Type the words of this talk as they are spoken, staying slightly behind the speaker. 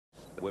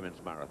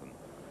women's marathon.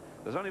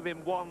 There's only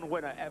been one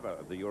winner ever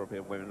of the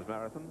European Women's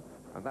Marathon,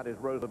 and that is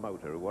Rosa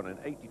Mota, who won in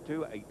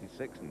 82,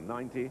 86, and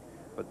 90,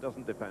 but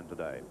doesn't defend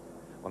today.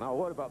 Well, now a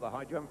word about the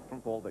high jump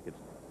from Paul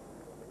Dickinson.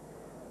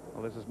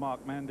 Well, this is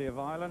Mark Mandy of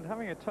Ireland,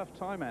 having a tough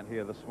time out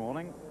here this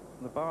morning.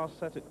 The bar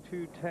set at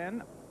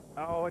 2:10.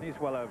 Oh, and he's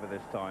well over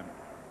this time.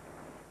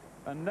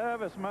 A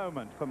nervous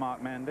moment for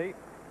Mark Mandy.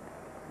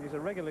 He's a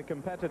regular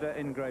competitor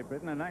in Great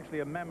Britain and actually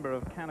a member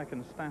of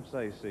Canakin Staffs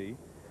AC.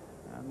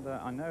 And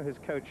I know his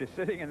coach is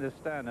sitting in the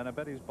stand, and I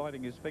bet he's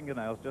biting his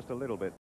fingernails just a little bit.